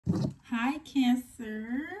Hi, Cancer.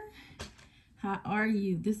 How are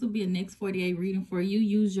you? This will be a next 48 reading for you.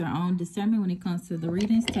 Use your own discernment when it comes to the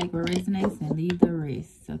readings. Take what resonates and leave the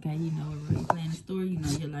rest. Okay, you know we're really playing a story. You know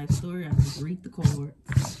your life story. I just read the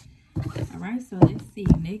cards. All right, so let's see.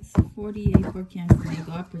 Next 48 for Cancer. May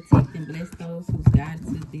God protect and bless those who's guided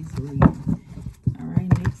to this reading. All right,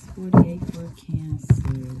 next 48 for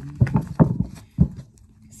Cancer.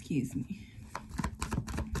 Excuse me.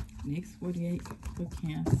 Next 48 for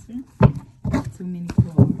Cancer. Too many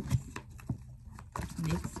cards.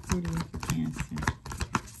 Next 48 for Cancer.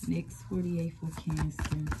 Next 48 for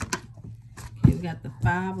Cancer. Okay, we got the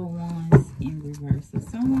 5 of Wands in reverse. So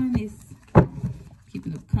someone is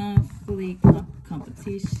keeping up conflict,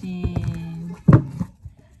 competition.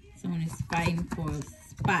 Someone is fighting for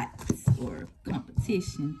spots or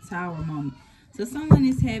competition, Tower moment. So someone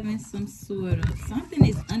is having some sort of, something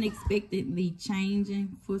is unexpectedly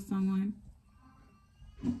changing for someone.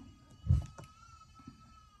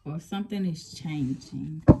 Or something is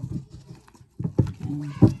changing. Okay.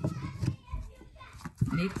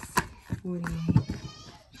 Next 48.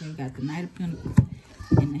 Okay, we got the Knight of Pentacles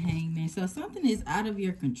and the Hangman. So something is out of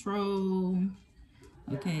your control.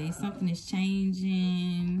 Okay, something is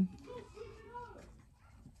changing.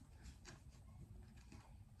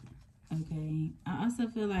 Okay, I also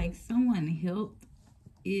feel like someone's health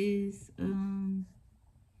is,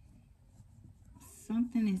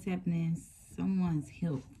 something is happening. Someone's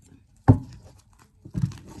health.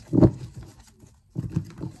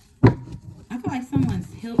 I feel like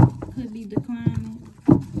someone's health could be declining.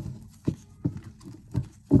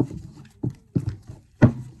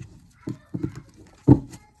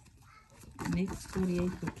 Next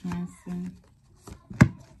 48 for Cancer.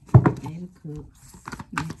 8 of Cups.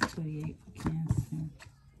 Next 48 for Cancer.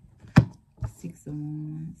 6 of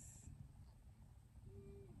Wands.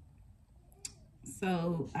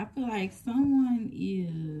 So I feel like someone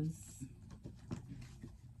is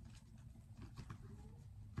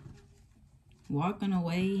walking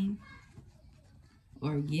away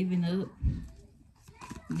or giving up.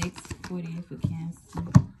 Next 48 for Cancer.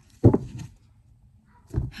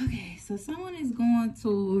 Okay, so someone is going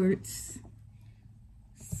towards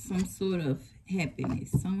some sort of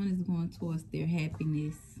happiness. Someone is going towards their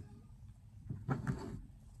happiness.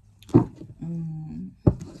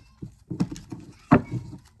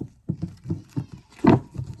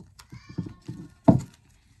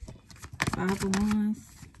 5 of Wands.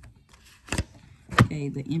 Okay,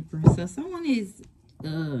 the Emperor. So someone is,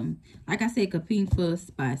 like I said, competing for a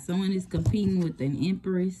spot. Someone is competing with an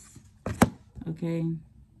Empress. Okay.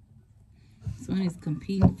 Someone is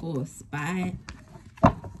competing for a spot.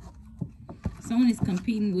 Someone is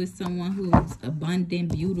competing with someone who's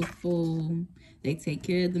abundant, beautiful. They take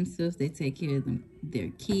care of themselves. They take care of their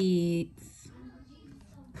kids.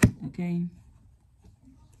 Okay.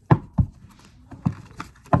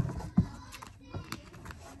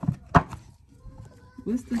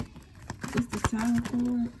 What's the Tower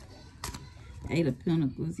card? 8 of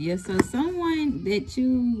Pentacles. Yeah, so someone that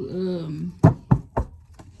you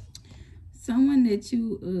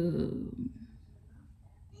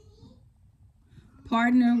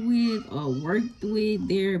partner with or worked with,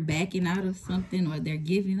 they're backing out of something or they're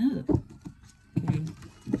giving up. Okay.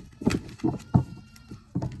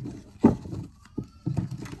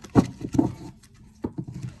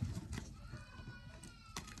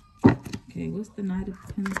 Okay, what's the Knight of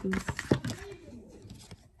Pentacles?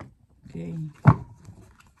 Okay.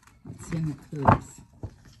 10 of Cups.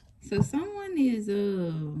 So someone is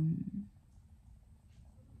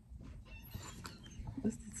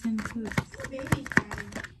what's the 10 of Cups?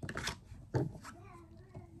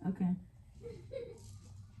 Okay.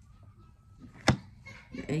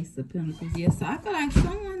 The Ace of Pentacles. Yeah, so I feel like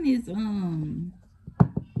someone is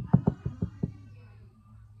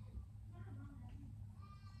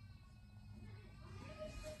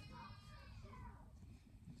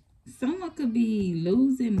someone could be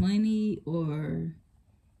losing money or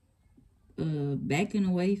backing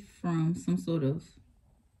away from some sort of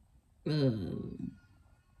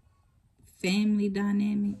family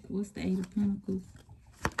dynamic. What's the 8 of Pentacles?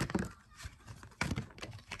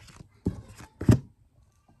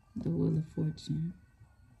 The Wheel of Fortune.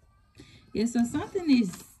 Yeah, so something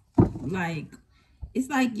is like, it's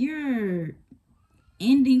like you're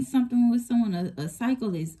ending something with someone. A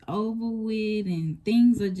cycle is over with and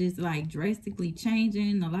things are just like drastically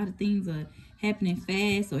changing. A lot of things are happening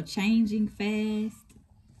fast or changing fast.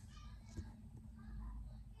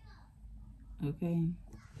 Okay.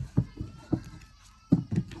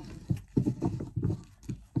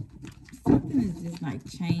 Something is just like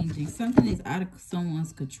changing. Something is out of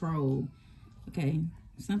someone's control. Okay.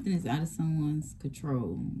 Something is out of someone's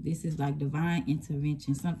control. This is like divine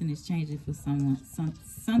intervention. Something is changing for someone,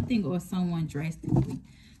 something or someone drastically.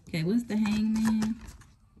 Okay, what's the Hangman?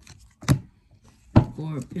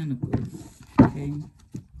 Four of Pentacles. Okay.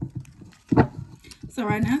 So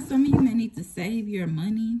right now, some of you may need to save your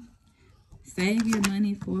money. Save your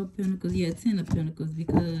money. Four of Pentacles. Yeah, Ten of Pentacles,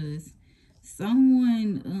 because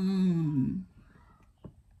someone,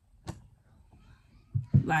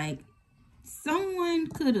 like, someone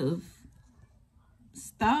could have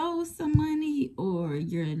stole some money, or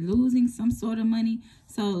you're losing some sort of money.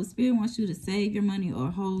 So Spirit wants you to save your money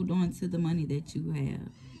or hold on to the money that you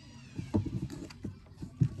have.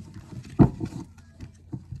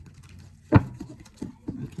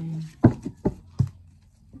 Okay.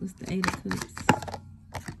 What's the Eight of Cups?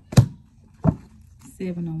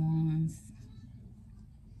 Seven of Wands.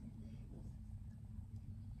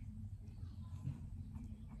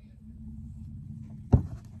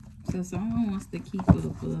 So someone wants to keep up,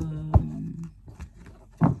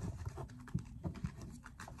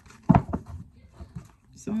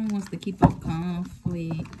 someone wants to keep up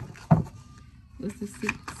conflict. What's the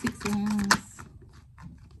Six of Wands?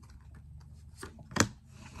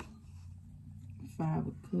 Five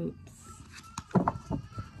of Cups.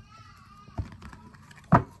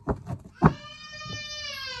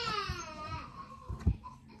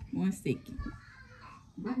 One second.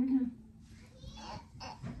 Right now.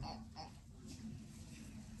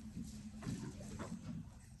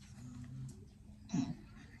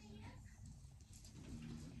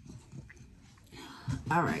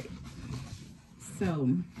 All right.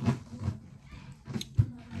 So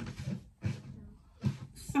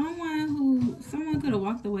someone could have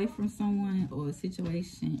walked away from someone or a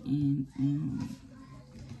situation, and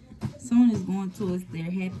someone is going towards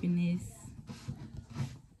their happiness.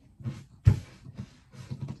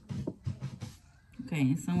 Okay,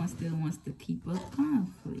 and someone still wants to keep up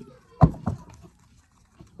conflict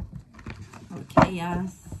or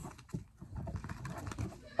chaos.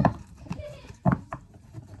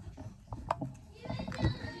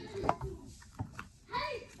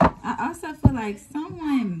 I also feel like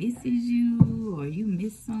someone misses you, or you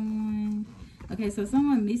miss someone. Okay, so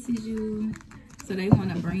someone misses you, so they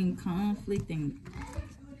want to bring conflict and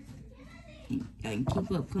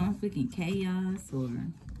keep up conflict and chaos. Or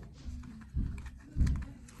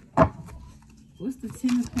what's the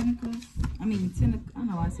Ten of Pentacles? I mean, I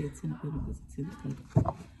know I said Ten of Pentacles, Ten of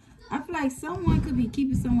Pentacles. I feel like someone could be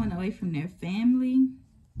keeping someone away from their family.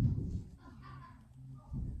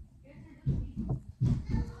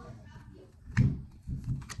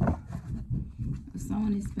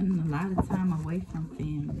 Someone is spending a lot of time away from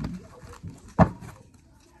family.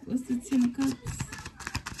 What's the Ten of Cups?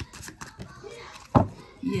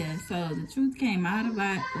 Yeah, so the truth came out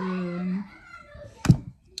about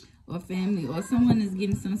or family, or someone is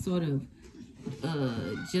getting some sort of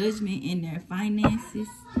judgment in their finances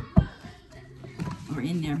or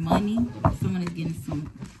in their money. Someone is getting some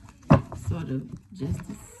sort of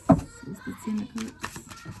justice. What's the Ten of Cups?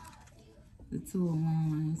 The Two of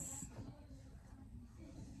Wands.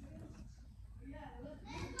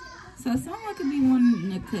 So someone could be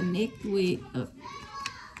wanting to connect with what's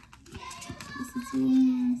the Two of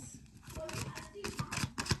Wands?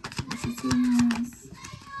 What's the Two of Wands?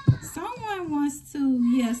 Someone wants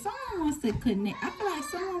to connect. I feel like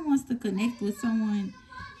someone wants to connect with someone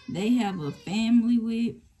they have a family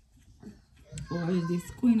with. Or this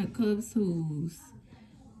Queen of Cups who's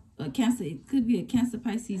a Cancer. It could be a Cancer,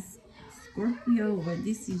 Pisces, Scorpio, or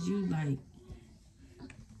this is you, like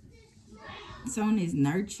someone is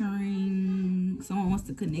nurturing. Someone wants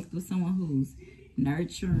to connect with someone who's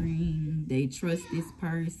nurturing. They trust this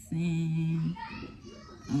person.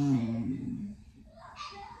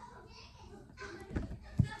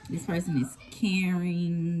 This person is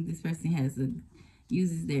caring. This person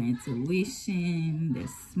uses their intuition. They're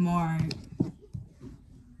smart.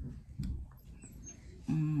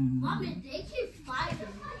 Mommy, they keep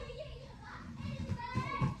fighting.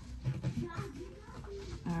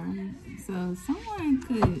 Alright, so someone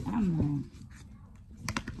could, I don't know.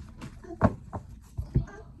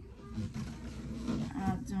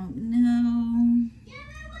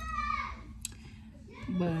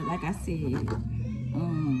 But like I said,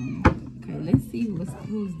 okay, let's see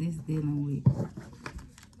who's this dealing with.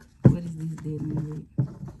 What is this dealing with?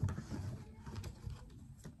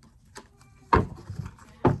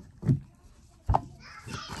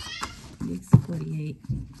 Next 48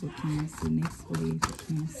 for Cancer. Next 48 for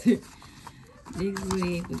Cancer. Next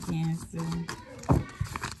 48 for Cancer.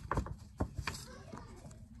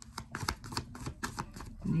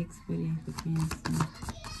 Next 48 for Cancer.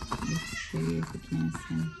 Next 48 for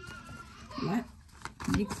Cancer. What?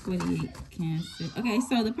 Next 48 for Cancer. Okay,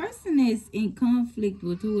 so the person is in conflict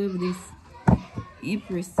with whoever this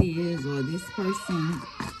Empress is, or this person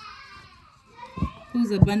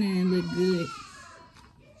who's abundant and look good.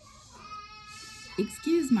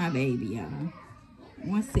 Excuse my baby, y'all.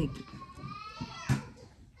 1 second.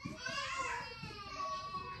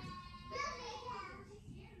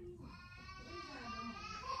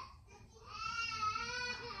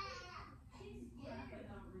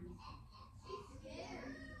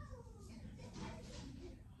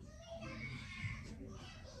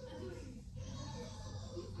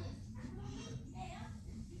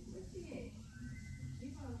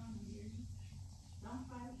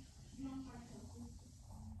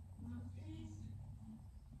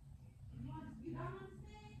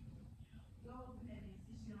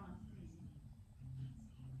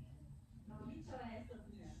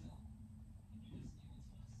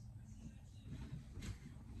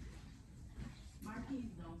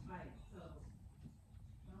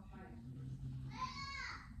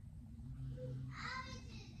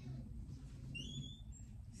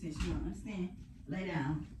 Since you don't understand, lay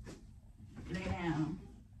down. Lay down.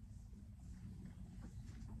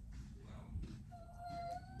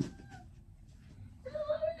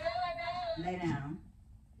 Lay down.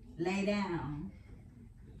 Lay down.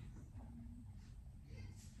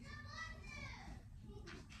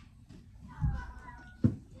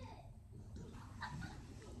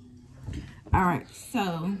 All right,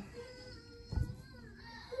 so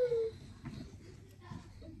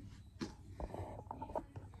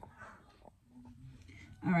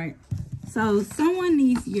someone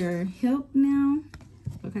needs your help now,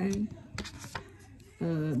 okay?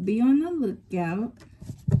 Be on the lookout.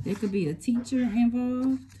 There could be a teacher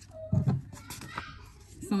involved.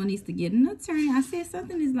 Someone needs to get an attorney. I said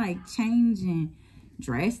something is like changing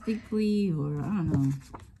drastically, or I don't know.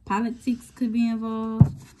 Politics could be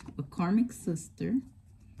involved. A karmic sister.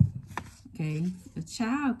 Okay. A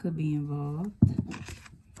child could be involved.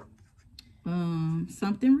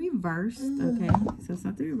 Something reversed. Okay. So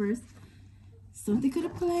something reversed. Something could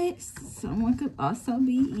have played. Someone could also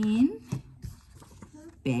be in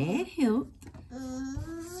bad health.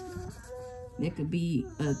 There could be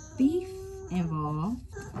a thief involved.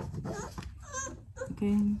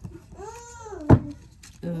 Okay.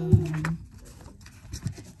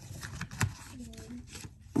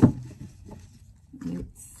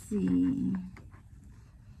 Let's see.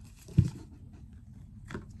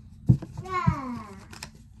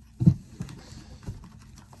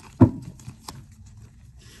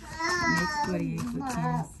 Next 48 for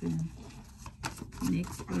Cancer.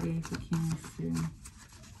 Next 48 for Cancer.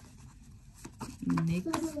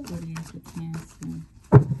 Next 48 for Cancer.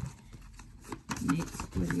 Next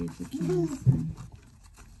 48 for Cancer.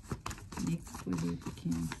 Next 48 for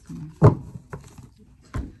Cancer.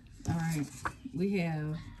 All right, we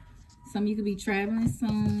have some of you could be traveling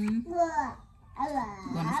soon.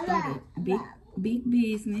 Gonna start a big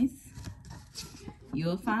business.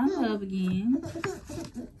 You'll find love again.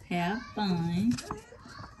 Have fun.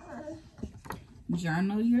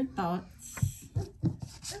 Journal your thoughts.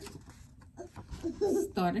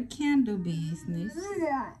 Start a candle business.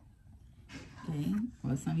 Okay,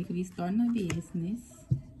 or some of you could be starting a business.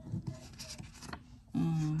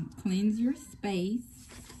 Cleanse your space.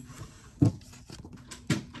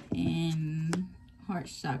 And heart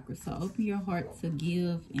chakra. So open your heart to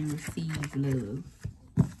give and receive love.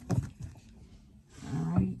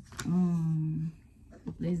 Alright.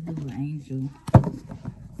 Let's do an angel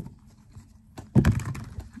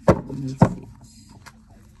message.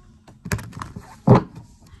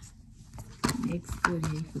 Next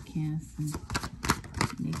 48 for Cancer.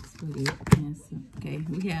 Next 48 for Cancer. Okay,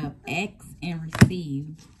 we have ask and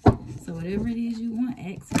receive. So whatever it is you want,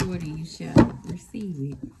 ask for it and you shall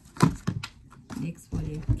receive it. Next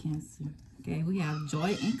 48 for Cancer. Okay, we have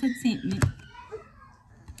joy and contentment.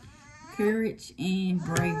 Courage and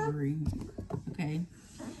bravery. Okay.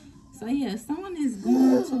 So yeah, someone is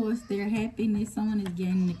going towards their happiness. Someone is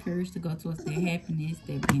getting the courage to go towards their happiness.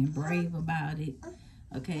 They're being brave about it.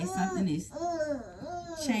 Okay, something is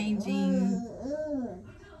changing.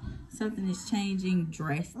 Something is changing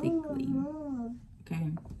drastically.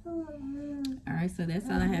 Okay. All right, so that's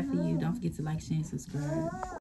all I have for you. Don't forget to like, share, and subscribe.